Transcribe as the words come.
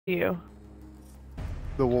You.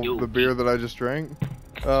 The beer that I just drank?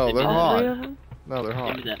 Oh, they're hot. No, they're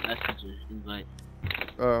hot. Give me that messenger invite.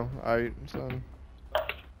 Oh, son.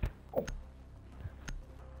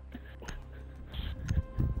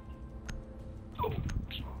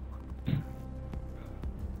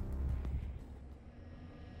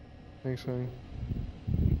 Thanks, honey.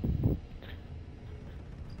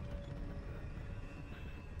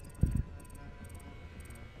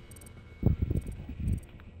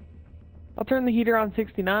 I'll turn the heater on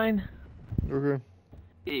 69. Okay.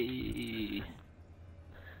 Hey.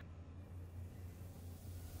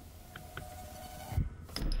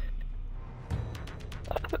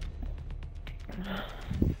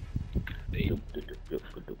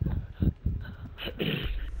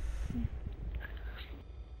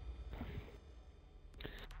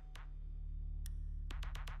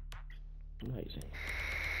 Amazing.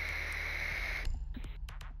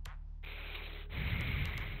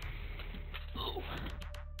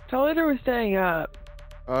 How late are we staying up?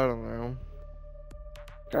 I don't know.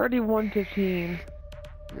 It's already 1:15.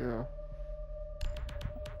 Yeah.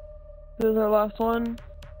 This is our last one?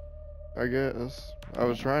 I guess. I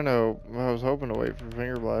was hoping to wait for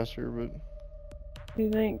Finger Blaster, but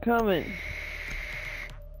He ain't coming.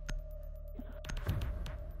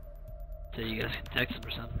 So you guys can text him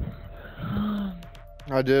or something.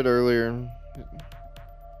 I did earlier.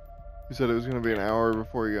 He said it was going to be an hour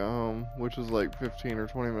before he got home, which was like 15 or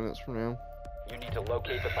 20 minutes from now. You need to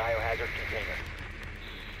locate the biohazard container.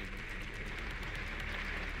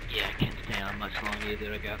 Yeah, I can't stay on much longer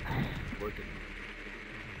either. I got working.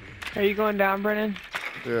 Are you going down, Brennan?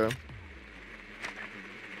 Yeah.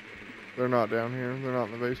 They're not down here. They're not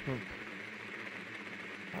in the basement.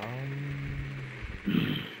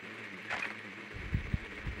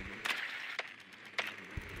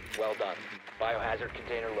 Well done. Biohazard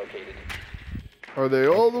container located. Are they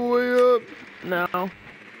all the way up? No. Oh.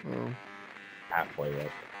 Halfway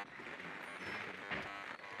up.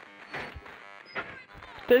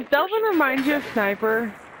 Does Delvin remind you of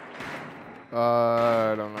Sniper?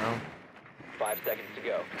 I don't know. 5 seconds to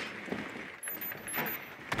go.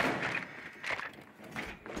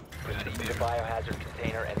 Proceed to the biohazard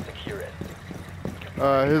container and secure it.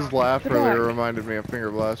 His laugh Good earlier luck. reminded me of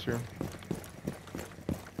Finger Blaster.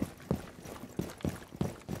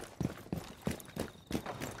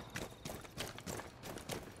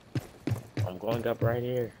 I'm going up right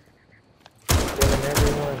here. Killing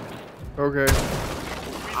everyone. Okay.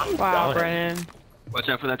 Wow, Brennan. Watch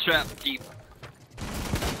out for that trap, Jeep.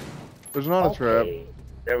 There's not a trap.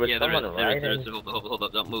 There was Yeah, there someone is. right There in. is. Hold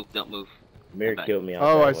up. Don't move. Don't move. Mirror Come back. killed me. out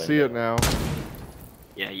Oh, that I see it window. now.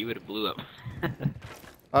 Yeah, you would have blew up.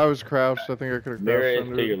 I was crouched. I think I could have Mirror crouched is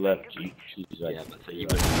under to it. your left, Jeep. She's like, Yeah, but so you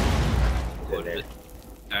would have.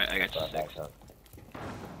 Alright, I got you. back up.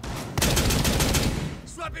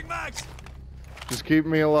 Swapping mags! Just keep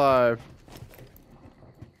me alive.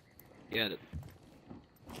 Got it.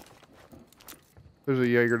 There's a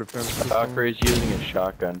Jaeger defense system. Stalker is using a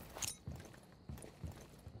shotgun.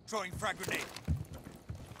 Throwing frag grenade.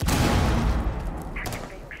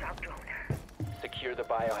 Secure the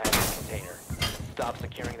biohazard container. Stop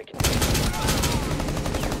securing the container.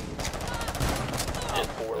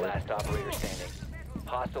 4 last operators standing.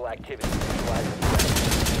 Hostile activity.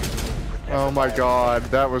 Oh my god,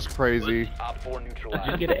 that was crazy. Op 4 neutralized.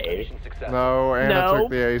 Did you get an A? Mission successful. No, Anna No. took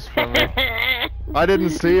the ace from me. I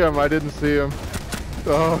didn't see him.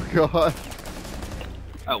 Oh god.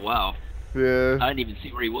 Oh wow. Yeah. I didn't even see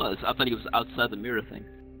where he was. I thought he was outside the mirror thing.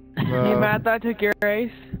 You mad that I took your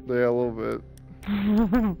race? Yeah, a little bit.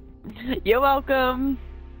 You're welcome.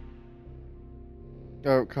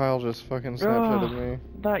 Oh, Kyle just fucking Snapchatted me.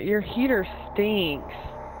 But your heater stinks.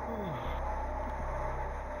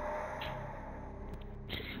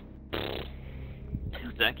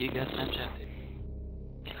 Zach, you got Snapchat?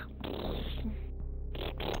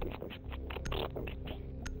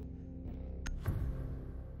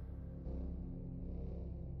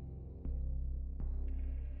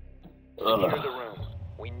 Secure the room.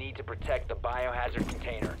 We need to protect the biohazard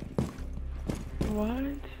container.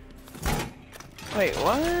 What? Wait,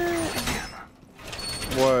 what?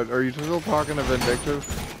 What? Are you still talking to Vindictive?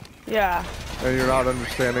 Yeah. And you're not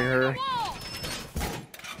understanding her?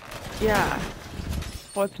 Yeah.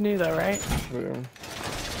 What's new though, right? Yeah.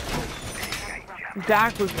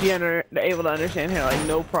 Zach was able to understand her like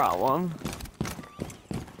no problem.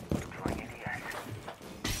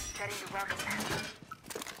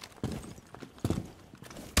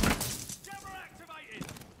 Jammer activated!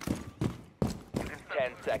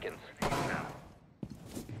 10 seconds.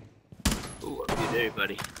 Ooh, what do you do,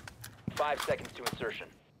 buddy? 5 seconds to insertion.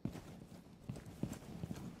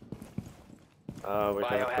 We're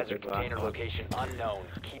trying to put Biohazard the container glass location unknown.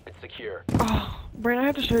 Keep it secure. Oh, Brandon, I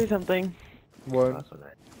have to show you something What? on.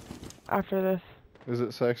 after this. Is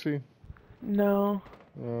it sexy? No.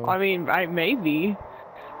 Oh. I mean, I maybe.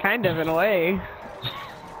 Kind of, in a way.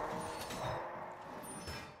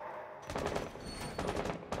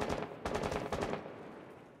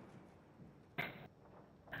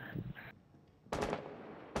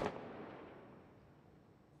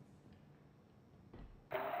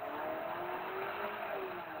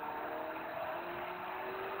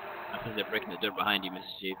 I think they're breaking the door behind you,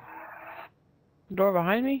 Mrs. Jeep. Door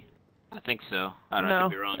behind me? I think so. I don't No, know, I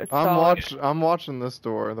could be wrong. it's I'm solid. I'm watching this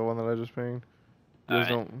door, the one that I just pinged. You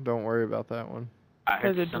guys Alright. don't worry about that one. I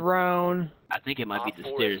heard There's a some- drone. I think it might be Op the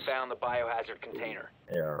 4 stairs. has found the biohazard container.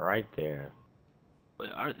 They're right there.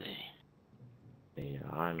 Where are they? They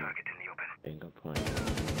are on finger point.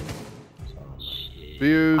 Shit.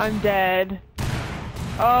 Views. I'm dead.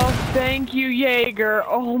 Oh, thank you, Jaeger.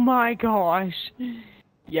 Oh my gosh.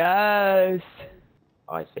 Yes.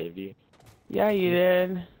 Oh, I saved you. Yeah, you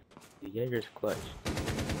did. The Jaeger's clutch.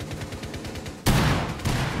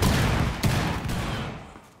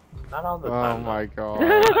 Not all the Oh time. my god.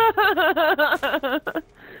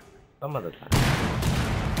 Some of the time.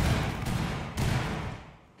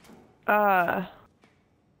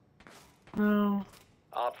 No.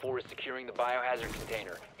 Op 4 is securing the biohazard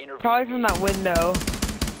container. Intervene Probably from that window.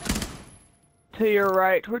 To your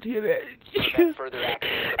right, tortilla Prevent bitch. further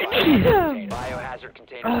access to the biohazard container. Biohazard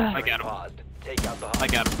container is I got him. paused. Take out the I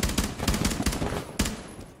got him.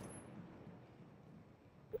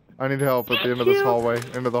 I need help at the end of this hallway.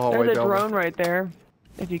 Into the hallway, There's a Delvin. drone right there,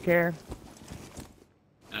 if you care.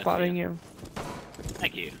 Spotting you.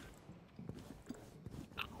 Thank you.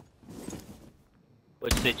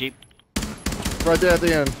 What'd you say, Jeep? Right there at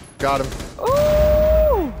the end. Got him.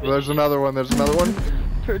 Ooh! There's another one. There's another one.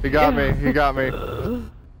 He got me. He got me.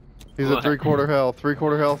 He's at What? 3/4 health.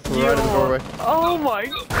 3/4 health to the right of the doorway. Oh my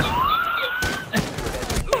god!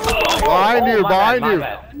 Behind you. Behind you.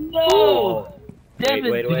 No!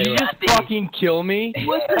 Devin, wait, Did you just fucking kill me?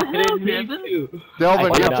 What the hell, Devin?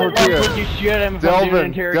 Delvin, I get did not. tortilla. You shoot him if I'm doing Delvin,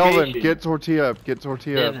 interrogation. get tortilla. Get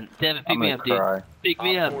tortilla. Devin, pick I'm me gonna up, dude. cry. Pick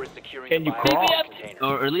me Op up. 4 is securing Can the you biohazard crawl? container.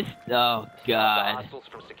 Or at least, oh Stop the god. hostiles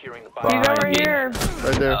from securing the He's biohazard over Fine. here.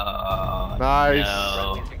 Right there. Oh, Nice.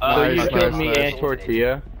 no. So Oh, you you killed killed me me. and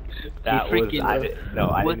Tortilla. That You was freaking- I didn't. No,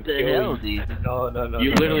 I What didn't the kill hell, you. dude? No.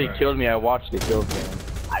 You literally killed me. I watched it kill me.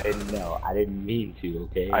 I didn't know. I didn't mean to.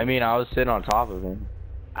 Okay. I mean, I was sitting on top of him.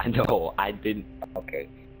 I know. I didn't. Okay.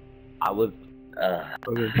 I was.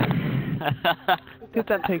 Get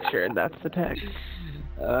that picture, that's the text.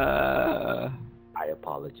 I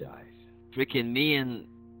apologize. Freaking me and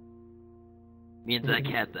Zach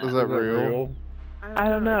had that. Is that real? I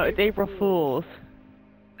don't know, it's April Fool's.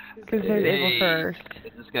 Because today's April 1st. I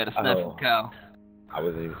just got a snap Oh. from Kyle. I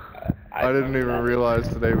wasn't. I didn't even realize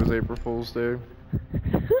today was April Fool's Day.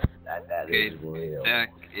 That Okay, is real.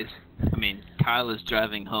 Zach is, Kyle is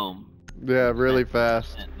driving home. Yeah, really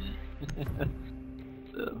fast.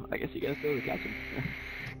 So, I guess you guys go to catch him.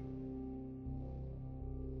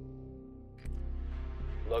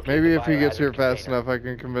 Locate Maybe the if he gets biohazard here fast container. enough, I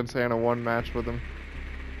can convince Hannah one match with him.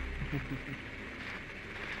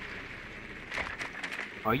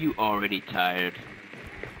 Are you already tired?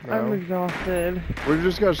 I'm No. exhausted. We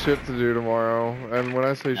just got shit to do tomorrow, and when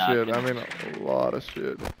I say Nah, shit, I I mean a lot of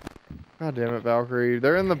shit. God damn it, Valkyrie.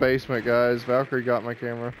 They're in the basement, guys. Valkyrie got my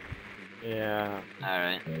camera. Yeah.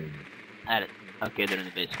 Alright. At it. Okay, they're in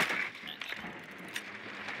the basement.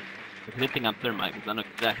 It's a good thing I'm thermite, because I know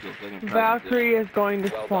exactly what's looking for. Valkyrie is going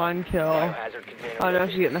to Well spawn done. kill. Biohazard container Oh no, she's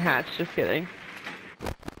located. getting the hatch, just kidding.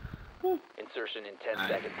 Insertion in 10 Alright.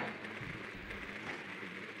 seconds.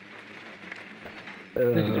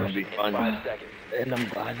 This is gonna be In fun. 5 seconds. And I'm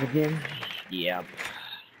glad again. Yep.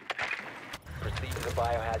 Proceed to the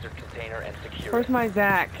biohazard container and secure Where's it. my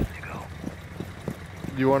Zach?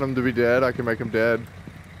 You want him to be dead? I can make him dead.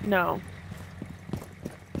 No.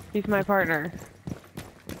 He's my partner.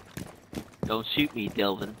 Don't shoot me,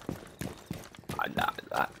 Delvin. I'm not.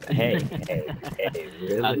 Hey,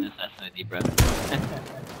 really? I'm just messing with you, bro.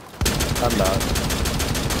 I'm not.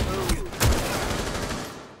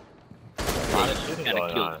 You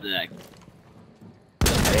gotta kill Zach.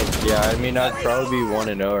 Yeah, I mean, I'd probably be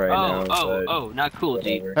 1-0 right now. but Not cool,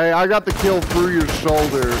 G. whatever. Hey, I got the kill through your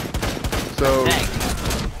shoulder. So, Zach.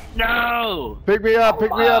 No! pick me up,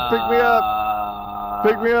 pick me up, pick me up.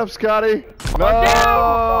 Pick me up, Scotty.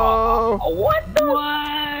 No! What the?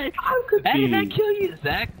 What? How could How did be? that kill you,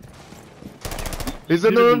 Zach? He's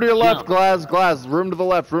in the room to your left, Jump. glass. Room to the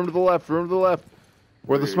left, room to the left, room to the left.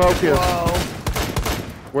 Where the smoke is. Whoa.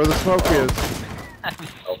 Where the smoke is.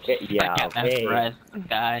 Okay, yeah, I got okay. mesmerized,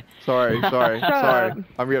 guy. Sorry. Shut up.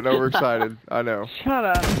 I'm getting overexcited. I know. Shut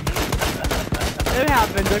up. It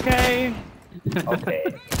happens, okay? Okay.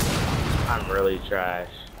 I'm really trash.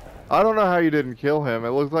 I don't know how you didn't kill him.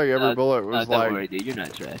 It looked like every bullet was Don't worry, like dude. You're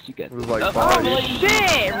not trash. You got was like Oh bodies.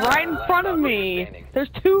 shit! Right in front of me. There's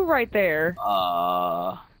two right there.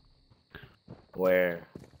 Where?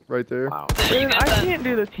 Right there. Wow. Dude, I can't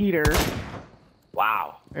do this heater.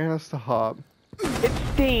 Wow. And it's the hop. It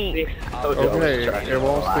stinks. Okay, it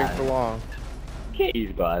won't stink for long. Can't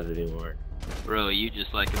use glass anymore. Bro, you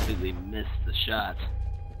just like completely missed the shot.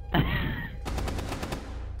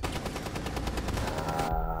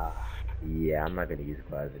 Yeah, I'm not gonna use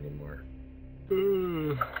glass anymore.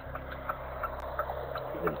 Even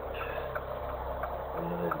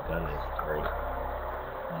though this gun is great,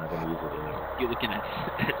 I'm not gonna use it anymore. You looking at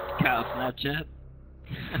Kyle's Snapchat?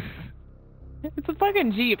 It's a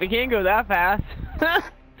fucking Jeep. It can't go that fast.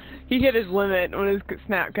 He hit his limit when his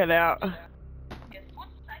snap cut out.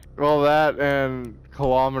 Well, that and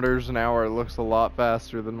kilometers an hour looks a lot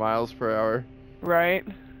faster than miles per hour. Right?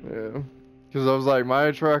 Yeah. Because I was like,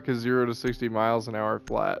 my truck is 0 to 60 miles an hour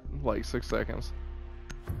flat, like 6 seconds.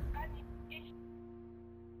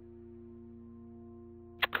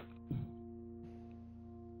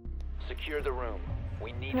 Secure the room.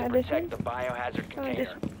 We need to protect the biohazard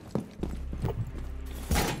container.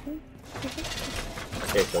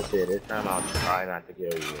 Okay, so see, this time I'll try not to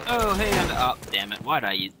kill you. Oh, hey, oh, damn it. Why'd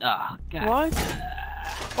I use... Oh, God. What?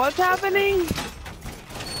 What's happening?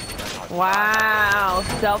 Wow,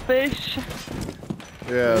 selfish.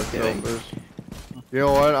 Yeah, selfish. You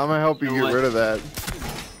know what? I'm gonna help you You know get what? rid of that.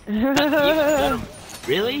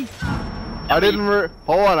 Really?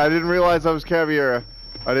 Hold on, I didn't realize I was Caviera.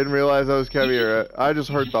 I just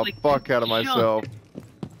hurt the fuck out of myself.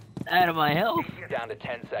 Out of my health. Down to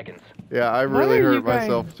 10 seconds. Yeah, I What really are hurt you guys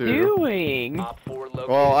myself too. doing? Op 4 located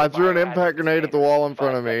Well, I the threw an biohazard impact grenade at the wall in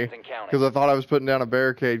front of 5 me seconds and counting. because I thought I was putting down a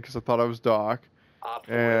barricade because I thought I was Doc. Op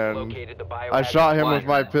 4 And located the I biohazard shot him Why? with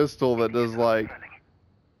my pistol that does like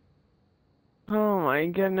Oh my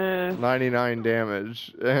goodness. 99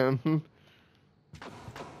 damage. And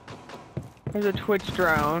There's a Twitch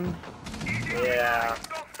drone. Yeah.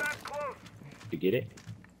 You get it?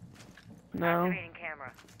 No. Activating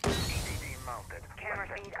camera. CCTV mounted. Camera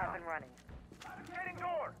feed up and running.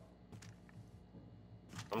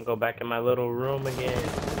 I'm gonna go back in my little room again.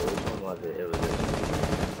 Which one was it? It was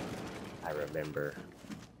this. I remember.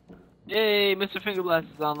 Yay, Mr. Fingerblast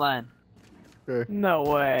is online. okay. No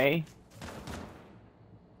way.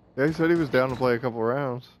 Yeah, he said he was down to play a couple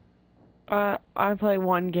rounds. I play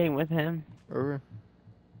one game with him. Okay.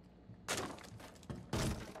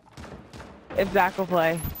 If Zach will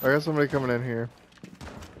play. I got somebody coming in here.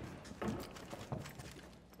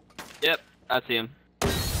 Yep, I see him.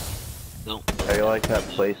 Don't. How do you like that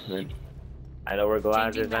placement? I know where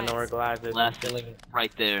glass is. I know where glass is. Last is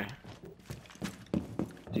right there.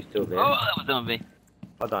 She's still there. Oh, that was on me.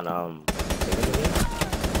 Hold on. Oh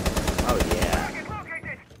yeah.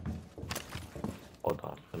 Hold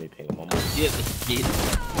on. Let me ping him one more. Do it, Mr. Keith.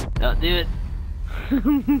 Don't do it.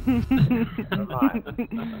 Come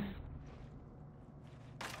on.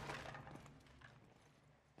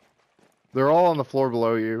 They're all on the floor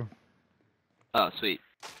below you. Oh, sweet.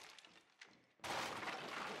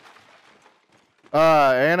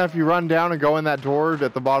 Anna, if you run down and go in that door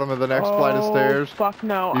at the bottom of the next flight of stairs. Fuck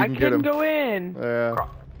no. You I can get couldn't him. go in. Yeah.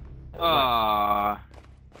 Aww.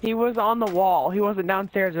 He was on the wall. He wasn't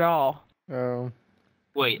downstairs at all.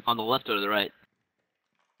 Wait, on the left or the right?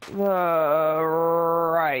 The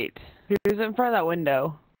right. He was in front of that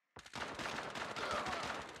window.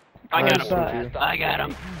 I got Nice him. with you. I got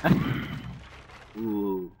him.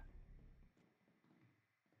 Ooh.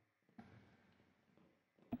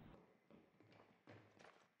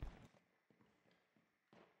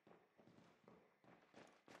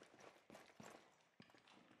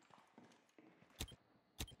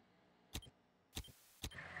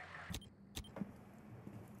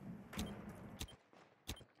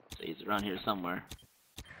 So he's around here somewhere.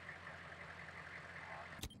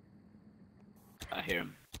 I hear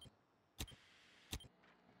him.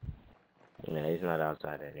 Yeah, he's not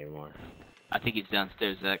outside anymore. I think he's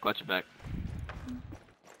downstairs, Zach. Watch your back.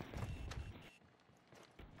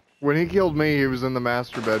 When he killed me, he was in the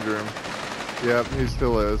master bedroom. Yep, he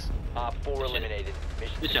still is. Op 4 eliminated.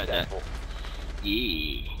 Mission Good shot, Zach. successful.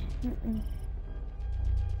 Yeah.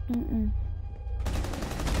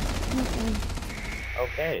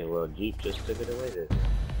 Okay, well, Jeep just took it away this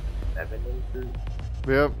 7 and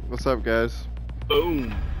 3. Yep, what's up, guys?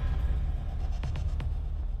 Boom.